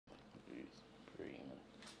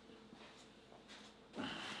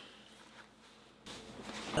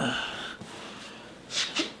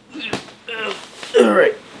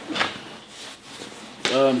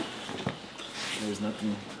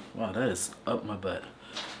is up my butt.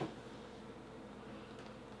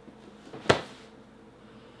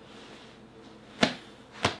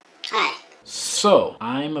 Hi. So,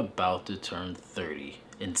 I'm about to turn 30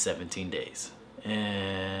 in 17 days.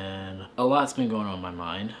 And a lot's been going on in my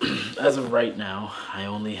mind. As of right now, I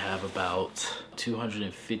only have about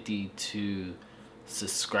 252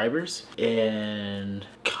 subscribers and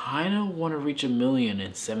kind of want to reach 1 million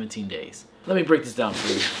in 17 days. Let me break this down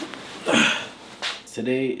for you.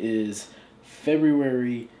 Today is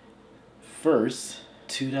February 1st,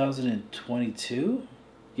 2022.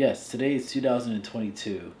 Yes, today is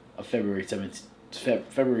 2022 of February 17th.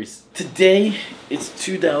 Today it's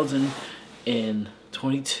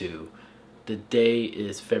 2022. The day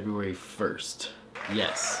is February 1st.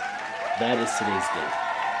 Yes, that is today's date.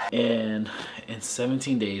 And in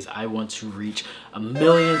 17 days, I want to reach 1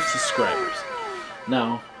 million subscribers.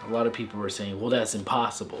 Now, a lot of people are saying, well, that's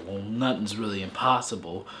impossible. Well, nothing's really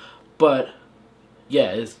impossible. But,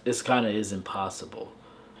 yeah, it's kind of is impossible.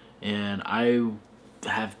 And I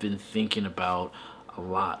have been thinking about a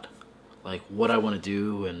lot. Like, what I want to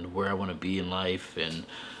do and where I want to be in life. And,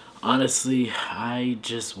 honestly, I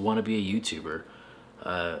just want to be a YouTuber.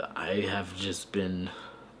 I have just been...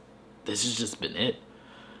 This has just been it.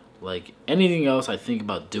 Like, anything else I think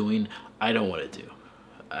about doing, I don't want to do.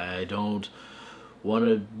 I don't want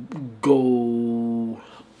to go...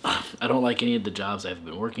 I don't like any of the jobs I've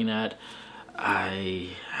been working at. I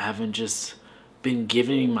haven't just been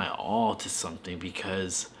giving my all to something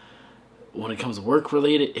because when it comes to work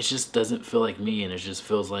related, it just doesn't feel like me and it just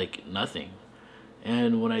feels like nothing.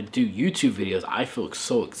 And when I do YouTube videos, I feel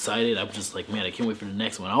so excited. I'm just like, man, I can't wait for the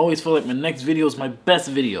next one. I always feel like my next video is my best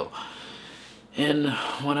video. And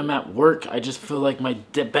when I'm at work, I just feel like my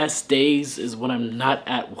best days is when I'm not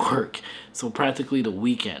at work. So practically the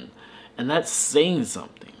weekend. And that's saying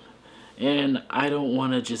something. And I don't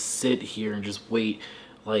want to just sit here and just wait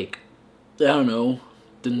like, I don't know,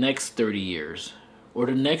 the next 30 years. Or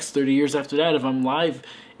the next 30 years after that if I'm live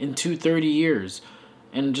in 30 years.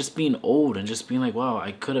 And just being old and just being like, wow,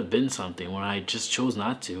 I could have been something when I just chose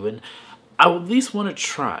not to. And I would at least want to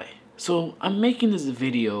try. So I'm making this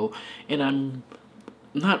video and I'm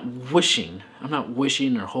not wishing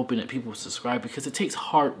or hoping that people subscribe because it takes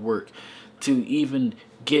hard work to even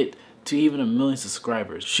get to even 1 million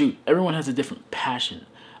subscribers. Shoot, everyone has a different passion,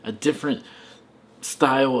 a different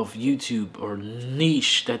style of YouTube or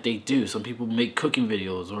niche that they do. Some people make cooking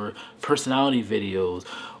videos or personality videos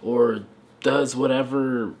or does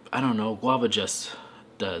whatever, I don't know, Guava Just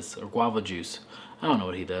does or Guava Juice. I don't know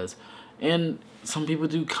what he does. And some people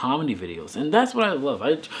do comedy videos, and that's what I love.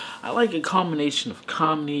 I like a combination of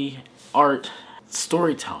comedy, art,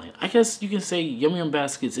 storytelling. I guess you can say Yum Yum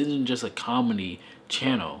Baskets isn't just a comedy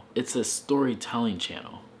channel. It's a storytelling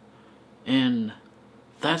channel. And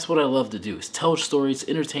that's what I love to do, is tell stories,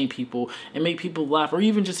 entertain people, and make people laugh, or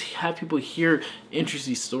even just have people hear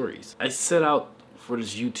interesting stories. I set out for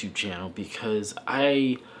this YouTube channel because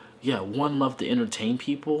I, one, love to entertain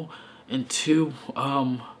people, and two,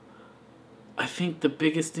 I think the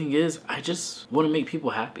biggest thing is I just want to make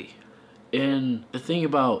people happy. And the thing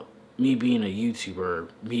about me being a YouTuber,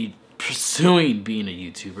 me pursuing being a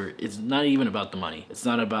YouTuber, it's not even about the money. It's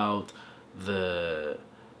not about the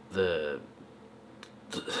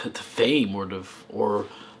fame or the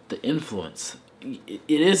influence. It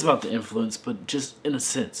is about the influence, but just in a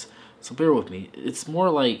sense. So bear with me. It's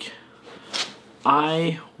more like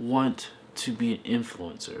I want to be an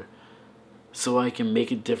influencer so I can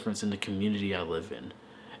make a difference in the community I live in.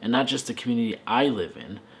 And not just the community I live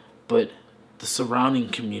in, but the surrounding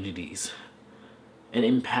communities. And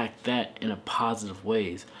impact that in a positive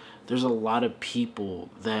ways. There's a lot of people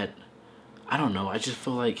that, I don't know, I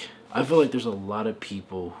feel like there's a lot of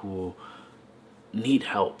people who need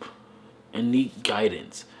help and need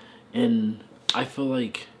guidance. And I feel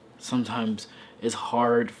like sometimes it's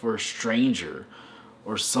hard for a stranger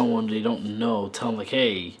or someone they don't know, tell them like,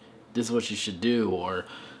 hey, this is what you should do, or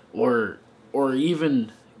even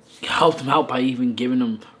help them out by even giving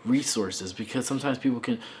them resources, because sometimes people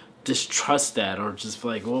can distrust that or just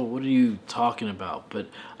feel like, well, what are you talking about? But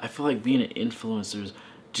I feel like being an influencer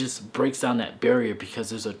just breaks down that barrier because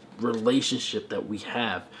there's a relationship that we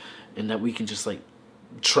have and that we can just like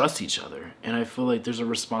trust each other. And I feel like there's a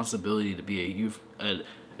responsibility to be an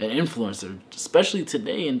influencer, especially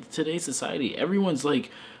today in today's society. Everyone's like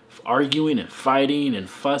arguing and fighting and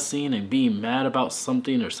fussing and being mad about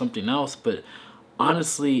something or something else, but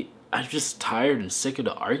honestly, I'm just tired and sick of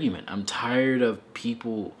the argument. I'm tired of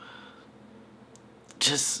people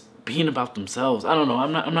just being about themselves. I don't know.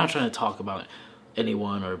 I'm not trying to talk about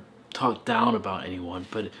anyone or talk down about anyone,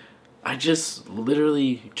 but I just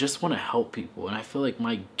literally just want to help people, and I feel like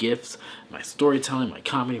my gifts, my storytelling, my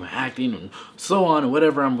comedy, my acting, and so on, and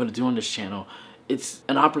whatever I'm going to do on this channel, it's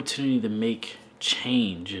an opportunity to make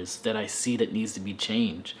changes that I see that needs to be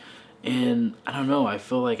changed. And I don't know, I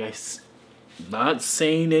feel like not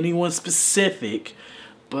saying anyone specific,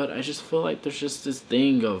 but I just feel like there's just this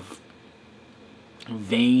thing of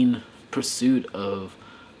vain pursuit of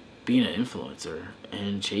being an influencer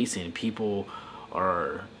and chasing. People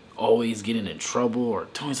are always getting in trouble or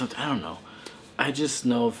doing something. I don't know. I just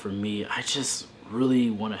know for me, I just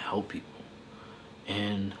really want to help people.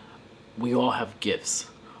 And we all have gifts.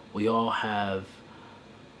 We all have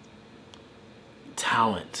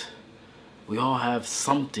talent. We all have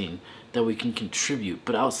something that we can contribute.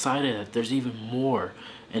 But outside of that, there's even more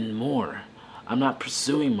and more. I'm not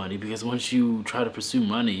pursuing money, because once you try to pursue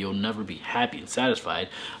money, you'll never be happy and satisfied.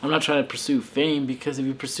 I'm not trying to pursue fame, because if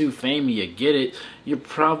you pursue fame and you get it, you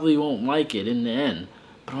probably won't like it in the end.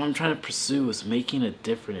 But what I'm trying to pursue is making a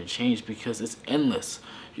difference and change, because it's endless.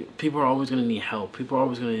 People are always going to need help. People are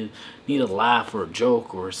always going to need a laugh or a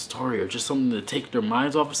joke or a story or just something to take their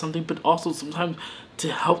minds off of something, but also sometimes to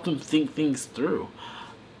help them think things through.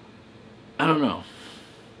 I don't know.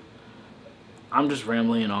 I'm just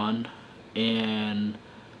rambling on. And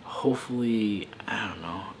hopefully, I don't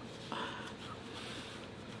know,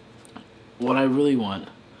 what I really want,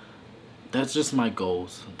 that's just my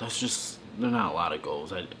goals. They're not a lot of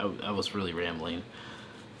goals. I was really rambling.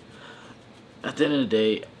 At the end of the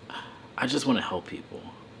day, I just want to help people.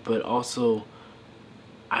 But also,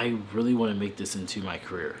 I really want to make this into my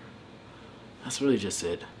career. That's really just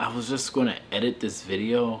it. I was just going to edit this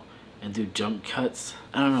video and do jump cuts.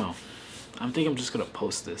 I don't know. I think I'm just going to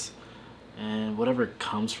post this. And whatever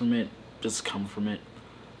comes from it, just come from it.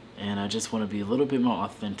 And I just want to be a little bit more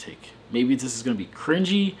authentic. Maybe this is going to be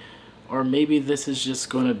cringy, or maybe this is just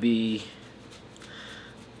going to be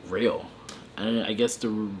real. And I guess the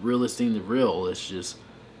realest thing to real is just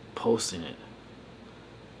posting it.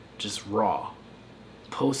 Just raw.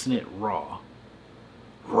 Posting it raw.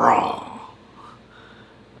 Raw.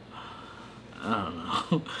 I don't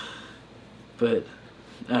know. But,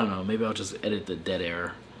 I don't know. Maybe I'll just edit the dead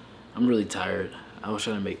air. I'm really tired. I was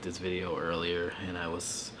trying to make this video earlier, and I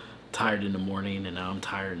was tired in the morning, and now I'm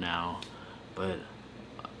tired now. But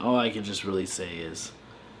all I can just really say is,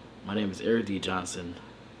 my name is Erik D Johnson.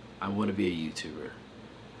 I want to be a YouTuber.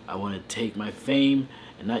 I want to take my fame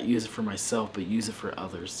and not use it for myself, but use it for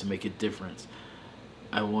others to make a difference.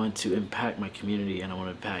 I want to impact my community, and I want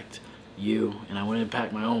to impact you, and I want to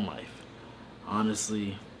impact my own life.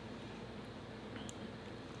 Honestly,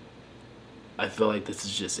 I feel like this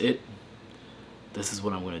is just it. This is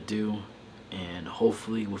what I'm going to do. And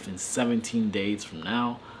hopefully within 17 days from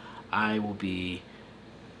now, I will be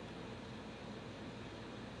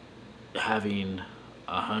having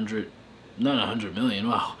 100 million.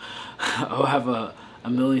 Wow. I'll have a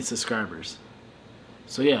million subscribers.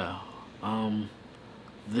 So yeah,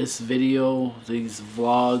 this video, these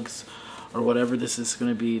vlogs, or whatever this is going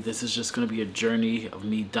to be, this is just going to be a journey of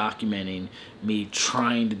me documenting me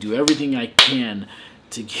trying to do everything I can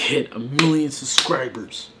to get 1 million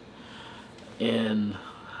subscribers. And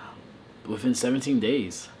within 17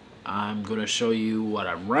 days, I'm going to show you what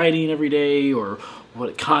I'm writing every day, or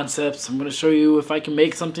what concepts. I'm going to show you if I can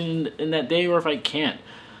make something in that day, or if I can't.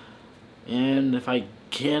 And if I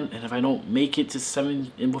can't, and if I don't make it to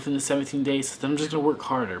within the 17 days, then I'm just going to work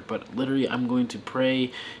harder. But literally, I'm going to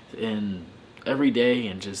pray and every day,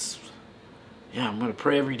 and just, yeah, I'm going to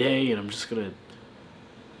pray every day, and I'm just going to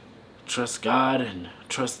trust God and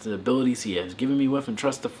trust the abilities He has given me with, and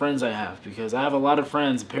trust the friends I have, because I have a lot of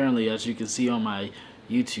friends, apparently, as you can see on my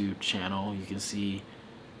YouTube channel. You can see,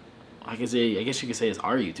 I guess you could say it's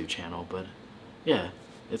our YouTube channel, but yeah,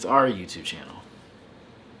 it's our YouTube channel.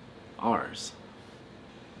 Ours.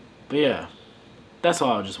 But yeah, that's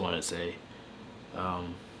all I just wanted to say.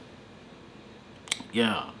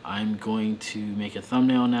 Yeah, I'm going to make a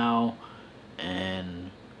thumbnail now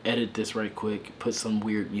and edit this right quick, put some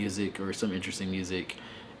weird music or some interesting music,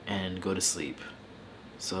 and go to sleep.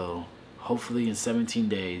 So hopefully in 17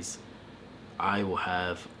 days I will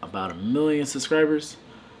have about 1 million subscribers,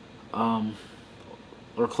 or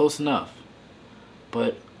close enough.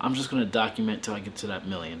 But I'm just gonna document till I get to that 1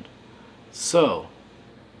 million. So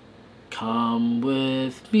come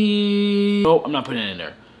with me. Oh, I'm not putting that in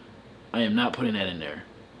there. I am not putting that in there,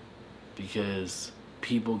 because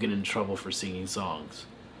people get in trouble for singing songs.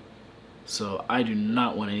 So I do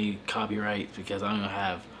not want any copyright, because I'm gonna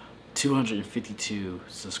have 252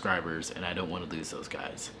 subscribers, and I don't want to lose those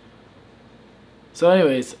guys. So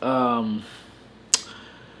anyways,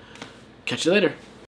 catch you later.